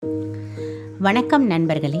வணக்கம்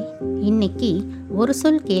நண்பர்களே. இன்னைக்கு ஒரு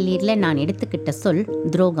சொல் கேளீர்ல நான் எடுத்துக்கிட்ட சொல்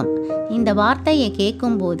துரோகம். இந்த வார்த்தையை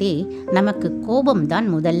கேட்கும் போதே நமக்கு கோபம் தான்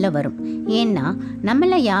முதல்ல வரும். ஏன்னா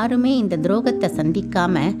நம்மள யாருமே இந்த துரோகத்தை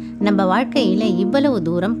சந்திக்காம நம்ம வாழ்க்கையில இவ்வளவு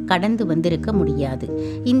தூரம் கடந்து வந்திருக்க முடியாது.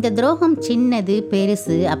 இந்த துரோகம் சின்னது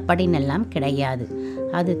பெருசு அப்படின்னெல்லாம் கிடையாது.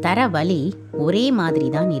 அது தர வலி ஒரே மாதிரி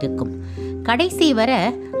தான் இருக்கும். கடைசி வரை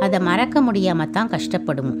அதை மறக்க முடியாம தான்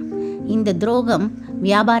கஷ்டப்படுவோம். இந்த துரோகம்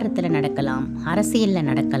வியாபாரத்தில் நடக்கலாம், அரசியலில்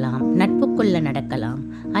நடக்கலாம், நட்புக்குள்ள நடக்கலாம்,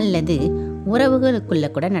 அல்லது உறவுகளுக்குள்ள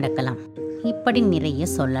கூட நடக்கலாம். இப்படி நிறைய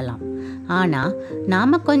சொல்லலாம். ஆனால்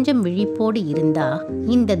நாம் கொஞ்சம் விழிப்போடு இருந்தால்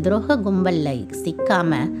இந்த துரோக கும்பலில்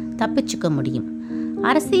சிக்காம தப்பிச்சுக்க முடியும்.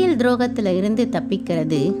 அரசியல் துரோகத்தில் இருந்து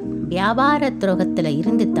தப்பிக்கிறது வியாபார துரோகத்தில்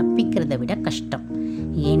இருந்து தப்பிக்கிறத விட கஷ்டம்.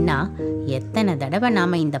 ஏன்னா எத்தனை தடவை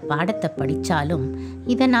நாம் இந்த பாடத்தை படித்தாலும்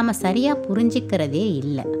இதை நாம் சரியாக புரிஞ்சிக்கிறதே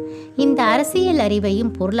இல்லை. இந்த அரசியல்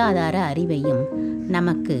அறிவையும் பொருளாதார அறிவையும்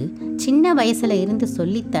நமக்கு சின்ன வயசுல இருந்து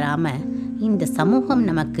சொல்லித்தராம இந்த சமூகம்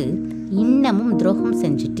நமக்கு இன்னமும் துரோகம்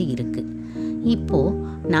செஞ்சுட்டு இருக்கு. இப்போ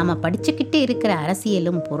நாம் படிச்சுக்கிட்டு இருக்கிற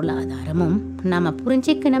அரசியலும் பொருளாதாரமும் நாம்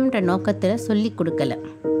புரிஞ்சிக்கணுன்ற நோக்கத்தில் சொல்லி கொடுக்கல,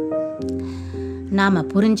 நாம்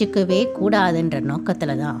புரிஞ்சிக்கவே கூடாதுன்ற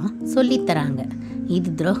நோக்கத்தில் தான் சொல்லித்தராங்க. இது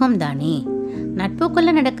துரோகம் தானே. நட்புக்குள்ள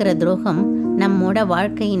நடக்கிற துரோகம் நம்மோட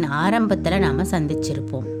வாழ்க்கையின் ஆரம்பத்தில் நாம்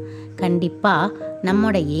சந்திச்சிருப்போம். கண்டிப்பாக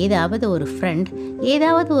நம்மோட ஏதாவது ஒரு ஃப்ரெண்ட்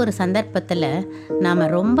ஏதாவது ஒரு சந்தர்ப்பத்தில் நாம்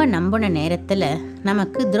ரொம்ப நம்பின நேரத்தில்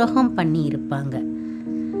நமக்கு துரோகம் பண்ணி இருப்பாங்க.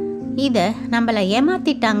 இதை நம்மளை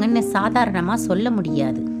ஏமாத்திட்டாங்கன்னு சாதாரணமாக சொல்ல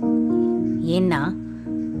முடியாது. ஏன்னா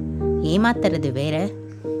ஏமாத்துறது வேற,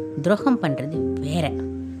 துரோகம் பண்ணுறது வேற.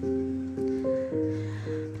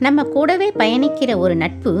 நம்ம கூடவே பயணிக்கிற ஒரு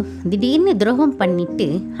நட்பு திடீர்னு துரோகம் பண்ணிட்டு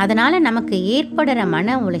அதனால் நமக்கு ஏற்படுற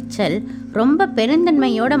மன உளைச்சல் ரொம்ப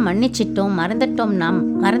பெருந்தன்மையோடு மன்னிச்சிட்டோம்,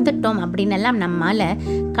 மறந்துட்டோம் அப்படின்னெல்லாம் நம்மால்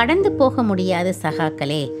கடந்து போக முடியாது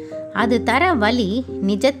சகாக்களே. அது தர வலி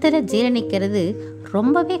நிஜத்தில் ஜீரணிக்கிறது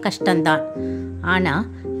ரொம்பவே கஷ்டம்தான். ஆனால்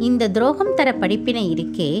இந்த துரோகம் தர படிப்பினை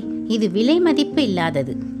இருக்கே, இது விலை மதிப்பு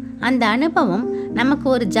இல்லாதது. அந்த அனுபவம் நமக்கு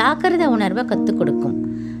ஒரு ஜாக்கிரதை உணர்வை கற்றுக் கொடுக்கும்.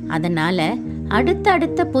 அதனால்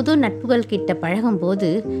அடுத்த புது நட்புகள் கிட்ட பழகும்போது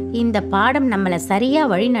இந்த பாடம் நம்மளை சரியாக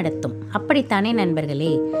வழி நடத்தும். அப்படித்தானே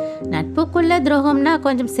நண்பர்களே? நட்புக்குள்ள துரோகம்னா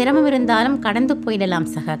கொஞ்சம் சிரமம் இருந்தாலும் கடந்து போயிடலாம்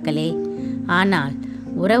சகாக்களே. ஆனால்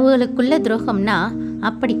உறவுகளுக்குள்ள துரோகம்னா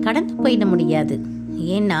அப்படி கடந்து போயிட முடியாது.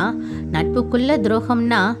 ஏன்னா நட்புக்குள்ள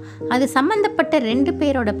துரோகம்னா அது சம்பந்தப்பட்ட 2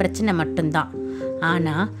 பேரோட பிரச்சனை மட்டும்தான்.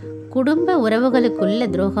 ஆனால் குடும்ப உறவுகளுக்குள்ள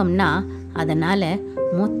துரோகம்னா அதனால்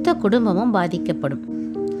மொத்த குடும்பமும் பாதிக்கப்படும்.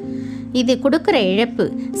 இது கொடுக்குற இழப்பு.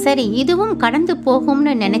 சரி, இதுவும் கடந்து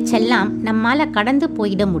போகும்னு நினைச்செல்லாம் நம்மால் கடந்து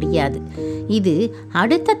போயிட முடியாது. இது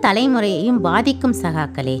அடுத்த தலைமுறையையும் பாதிக்கும்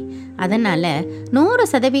சகாக்களே. அதனால்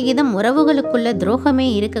 100% உறவுகளுக்குள்ள துரோகமே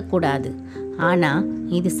இருக்கக்கூடாது. ஆனால்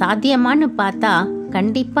இது சாத்தியமானு பார்த்தா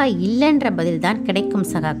கண்டிப்பாக இல்லைன்ற பதில் தான் கிடைக்கும்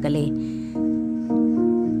சகாக்களே.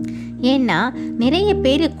 ஏன்னா நிறைய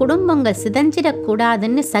பேர் குடும்பங்கள்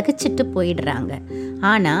சிதைஞ்சிடக்கூடாதுன்னு சகிச்சுட்டு போயிடுறாங்க.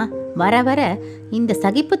 ஆனால் வர வர இந்த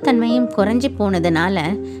சகிப்புத்தன்மையும் குறைஞ்சி போனதுனால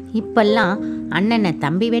இப்பெல்லாம் அண்ணனை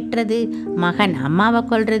தம்பி வெட்டுறது, மகன் அம்மாவை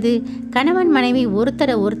கொல்றது, கணவன் மனைவி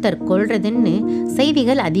ஒருத்தர் கொல்றதுன்னு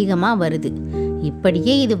செய்திகள் அதிகமாக வருது.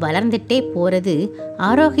 இப்படியே இது வளர்ந்துட்டே போகிறது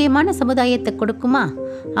ஆரோக்கியமான சமுதாயத்தை கொடுக்குமா?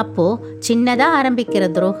 அப்போ சின்னதாக ஆரம்பிக்கிற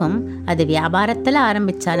துரோகம் அது வியாபாரத்தில்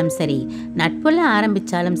ஆரம்பித்தாலும் சரி, நட்புல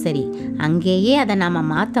ஆரம்பித்தாலும் சரி, அங்கேயே அதை நாம்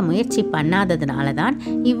மாற்ற முயற்சி பண்ணாததுனால தான்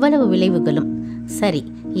இவ்வளவு விளைவுகளும். சரி,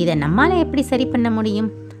 இதை நம்மால் எப்படி சரி பண்ண முடியும்?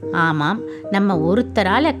 ஆமாம், நம்ம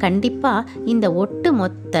ஒருத்தரால் கண்டிப்பாக இந்த ஒட்டு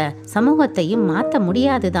மொத்த சமூகத்தையும் மாற்ற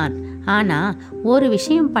முடியாதுதான். ஆனால் ஒரு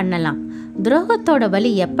விஷயம் பண்ணலாம். துரோகத்தோட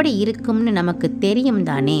வலி எப்படி இருக்கும்னு நமக்கு தெரியும்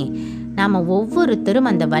தானே. நாம் ஒவ்வொருத்தரும்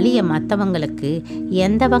அந்த வலியை மற்றவங்களுக்கு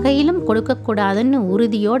எந்த வகையிலும் கொடுக்கக்கூடாதுன்னு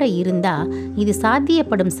உறுதியோடு இருந்தால் இது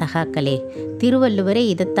சாத்தியப்படும் சகாக்களே. திருவள்ளுவரே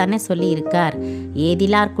இதைத்தானே சொல்லியிருக்கார்.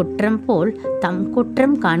 ஏதிலார் குற்றம் போல் தம்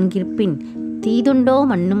குற்றம் காண்கிற்பின் தீதுண்டோ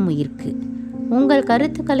மண்ணும் உயிர்க்கு. உங்கள்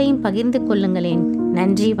கருத்துக்களையும் பகிர்ந்து கொள்ளுங்களேன்.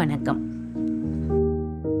 நன்றி, வணக்கம்.